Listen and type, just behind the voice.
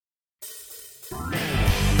Hi,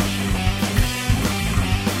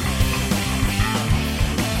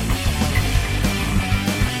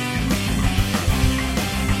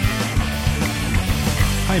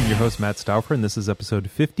 I'm your host, Matt Stauffer, and this is episode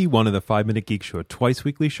 51 of the 5-Minute Geek Show, a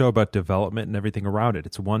twice-weekly show about development and everything around it.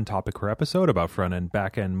 It's one topic per episode about front-end,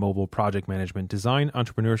 back-end, mobile, project management, design,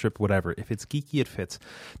 entrepreneurship, whatever. If it's geeky, it fits.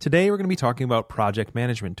 Today, we're going to be talking about project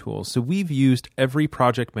management tools. So we've used every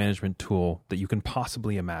project management tool that you can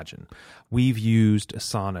possibly imagine. We've used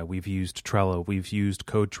Asana, we've used Trello, we've used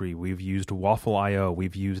Codetree, we've used Waffle.io,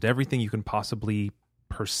 we've used everything you can possibly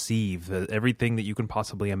perceive, everything that you can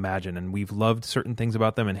possibly imagine, and we've loved certain things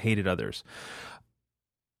about them and hated others.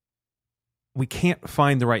 We can't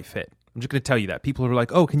find the right fit. I'm just going to tell you that. People are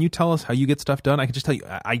like, oh, can you tell us how you get stuff done? I can just tell you,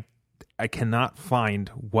 I cannot find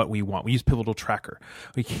what we want. We use Pivotal Tracker.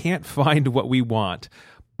 We can't find what we want,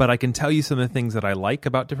 but I can tell you some of the things that I like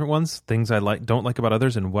about different ones, things I don't like about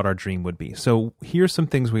others, and what our dream would be. So here's some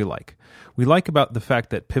things we like. We like about the fact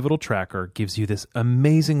that Pivotal Tracker gives you this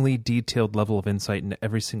amazingly detailed level of insight into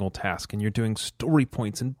every single task, and you're doing story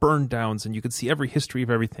points and burn downs, and you can see every history of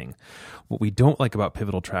everything. What we don't like about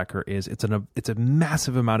Pivotal Tracker is it's a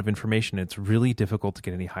massive amount of information. It's really difficult to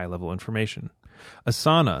get any high-level information.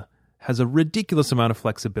 Asana has a ridiculous amount of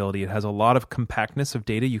flexibility. It has a lot of compactness of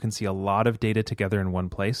data. You can see a lot of data together in one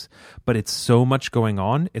place, but it's so much going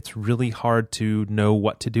on, it's really hard to know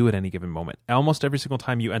what to do at any given moment. Almost every single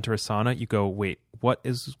time you enter Asana, you go, wait, what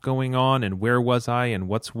is going on, and where was I, and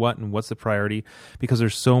what's what, and what's the priority? Because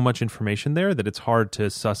there's so much information there that it's hard to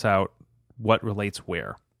suss out what relates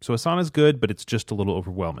where. So Asana is good, but it's just a little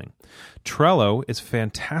overwhelming. Trello is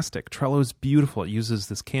fantastic. Trello is beautiful. It uses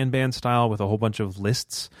this Kanban style with a whole bunch of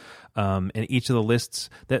lists. And each of the lists,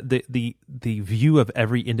 the view of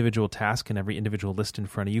every individual task and every individual list in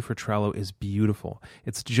front of you for Trello is beautiful.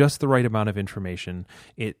 It's just the right amount of information.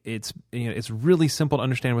 It's really simple to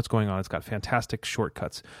understand what's going on. It's got fantastic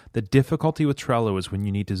shortcuts. The difficulty with Trello is when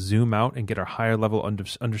you need to zoom out and get a higher level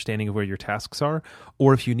understanding of where your tasks are,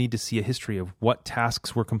 or if you need to see a history of what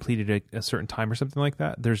tasks were completed at a certain time or something like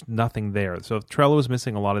that. There's nothing there. So Trello is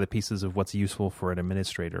missing a lot of the pieces of what's useful for an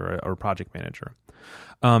administrator or a project manager.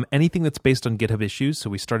 Anything that's based on GitHub issues.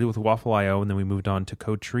 So we started with Waffle.io and then we moved on to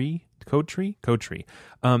Codetree.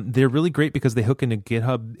 They're really great because they hook into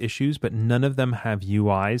GitHub issues, but none of them have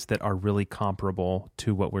UIs that are really comparable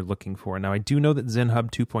to what we're looking for. Now, I do know that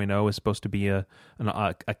ZenHub 2.0 is supposed to be a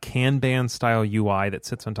Kanban style UI that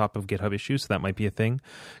sits on top of GitHub issues, so that might be a thing.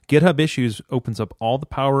 GitHub issues opens up all the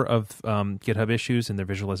power of GitHub issues and their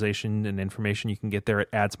visualization and information you can get there. It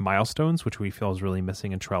adds milestones, which we feel is really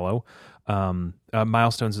missing in Trello.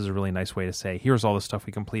 Milestones is a really nice way to say, here's all the stuff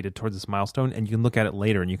we completed towards this milestone, and you can look at it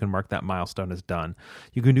later and you can mark that milestone as done.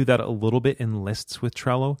 You can do that a little bit in lists with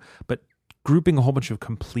Trello, but grouping a whole bunch of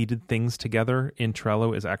completed things together in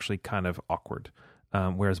Trello is actually kind of awkward,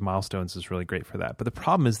 whereas milestones is really great for that. But the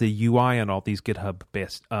problem is the UI on all these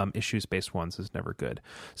GitHub-based issues-based ones is never good.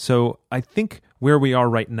 So I think where we are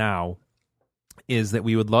right now is that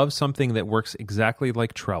we would love something that works exactly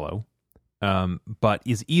like Trello, but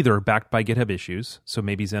is either backed by GitHub issues, so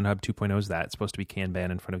maybe ZenHub 2.0 is that, it's supposed to be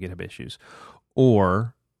Kanban in front of GitHub issues,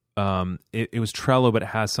 or it was Trello, but it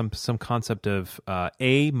has some concept of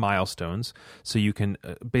milestones, so you can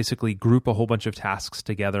basically group a whole bunch of tasks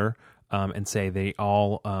together and say they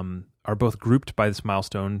all are both grouped by this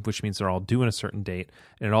milestone, which means they're all due on a certain date,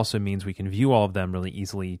 and it also means we can view all of them really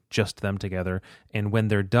easily, just them together, and when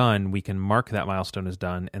they're done, we can mark that milestone as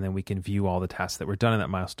done, and then we can view all the tasks that were done in that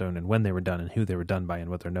milestone and when they were done and who they were done by and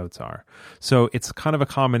what their notes are. So it's kind of a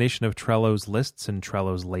combination of Trello's lists and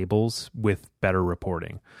Trello's labels with better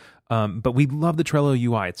reporting. But we love the Trello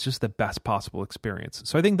UI. It's just the best possible experience.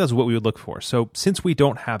 So I think that's what we would look for. So since we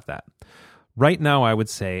don't have that, right now, I would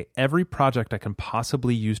say every project I can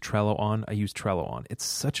possibly use Trello on, I use Trello on. It's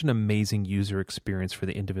such an amazing user experience for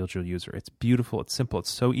the individual user. It's beautiful. It's simple.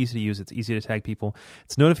 It's so easy to use. It's easy to tag people.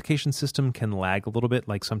 Its notification system can lag a little bit.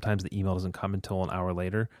 Like sometimes the email doesn't come until an hour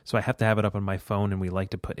later. So I have to have it up on my phone, and we like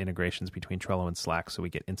to put integrations between Trello and Slack so we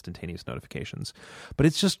get instantaneous notifications. But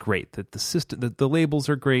it's just great that the system, the labels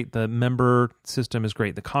are great. The member system is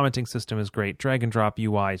great. The commenting system is great. Drag and drop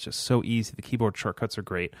UI is just so easy. The keyboard shortcuts are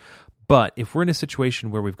great. But if we're in a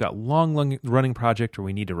situation where we've got long running project or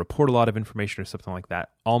we need to report a lot of information or something like that,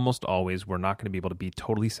 almost always we're not going to be able to be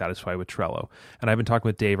totally satisfied with Trello. And I've been talking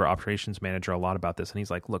with Dave, our operations manager, a lot about this. And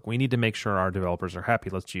he's like, look, we need to make sure our developers are happy.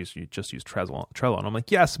 Let's just use Trello. And I'm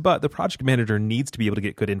like, yes, but the project manager needs to be able to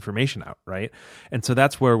get good information out, right? And so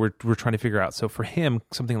that's where we're trying to figure out. So for him,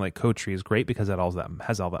 something like CodeTree is great because it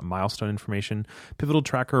has all that milestone information. Pivotal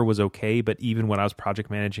Tracker was okay, but even when I was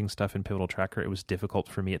project managing stuff in Pivotal Tracker, it was difficult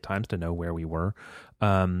for me at times to know where we were.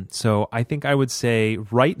 So I think I would say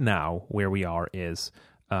right now where we are is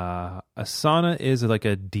Asana is like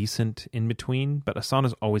a decent in between, but Asana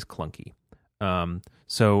is always clunky.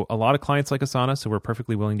 So a lot of clients like Asana, so we're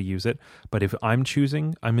perfectly willing to use it. But if I'm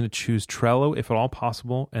choosing, I'm going to choose Trello if at all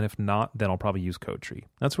possible. And if not, then I'll probably use CodeTree.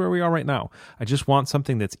 That's where we are right now. I just want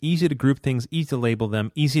something that's easy to group things, easy to label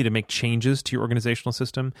them, easy to make changes to your organizational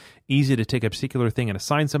system, easy to take a particular thing and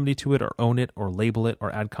assign somebody to it or own it or label it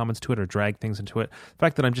or add comments to it or drag things into it. The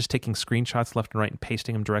fact that I'm just taking screenshots left and right and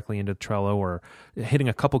pasting them directly into Trello or hitting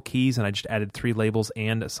a couple keys and I just added 3 labels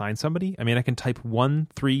and assign somebody. I mean, I can type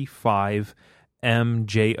 135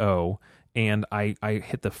 MJO, and I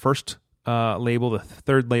hit the first label, the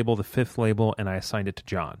third label, the fifth label, and I assigned it to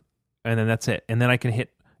John. And then that's it. And then I can hit,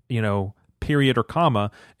 period or comma,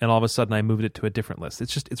 and all of a sudden I moved it to a different list.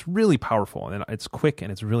 It's really powerful, and it's quick,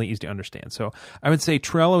 and it's really easy to understand. So I would say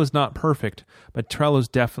Trello is not perfect, but Trello is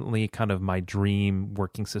definitely kind of my dream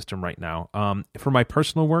working system right now. For my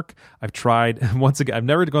personal work, I've tried, once again, I've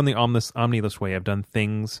never gone the Omnilist way. I've done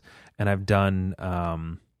things, and I've done...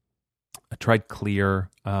 I tried Clear.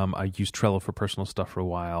 I used Trello for personal stuff for a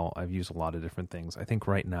while. I've used a lot of different things. I think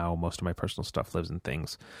right now most of my personal stuff lives in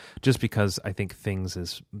Things, just because I think Things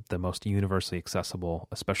is the most universally accessible,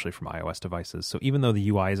 especially from iOS devices. So even though the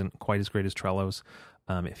UI isn't quite as great as Trello's,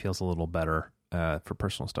 it feels a little better for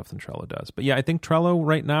personal stuff than Trello does. But yeah, I think Trello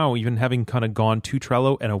right now, even having kind of gone to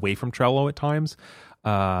Trello and away from Trello at times,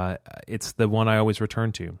 it's the one I always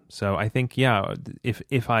return to. So I think, yeah,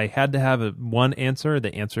 if I had to have one answer,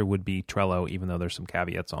 the answer would be Trello, even though there's some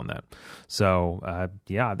caveats on that. So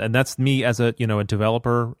yeah, and that's me as a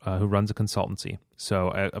developer who runs a consultancy. So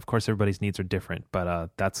of course everybody's needs are different,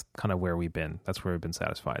 but that's kind of where we've been. That's where we've been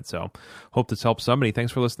satisfied. So hope this helps somebody.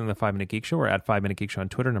 Thanks for listening to the 5 Minute Geek Show. We're at 5 Minute Geek Show on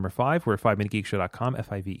Twitter, number 5. We're at 5minutegeekshow.com,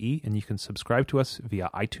 FIVE, and you can subscribe to us via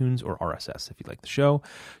iTunes or RSS if you like the show.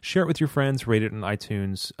 Share it with your friends, rate it on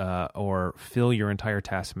iTunes, or fill your entire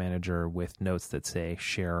task manager with notes that say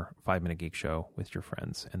share 5 Minute Geek Show with your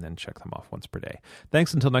friends, and then check them off once per day.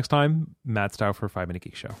 Thanks. Until next time, Matt Stow for 5 Minute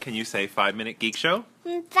Geek Show. Can you say 5 Minute Geek Show?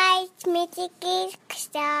 5 Minute Geek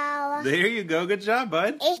Show. There you go. Good job,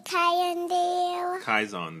 bud. Is Kai on there?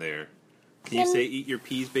 Kai's on there. Can you say eat your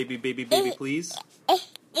peas, baby, please?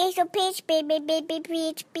 Eat your peas, baby,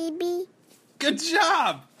 please, baby. Good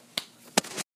job.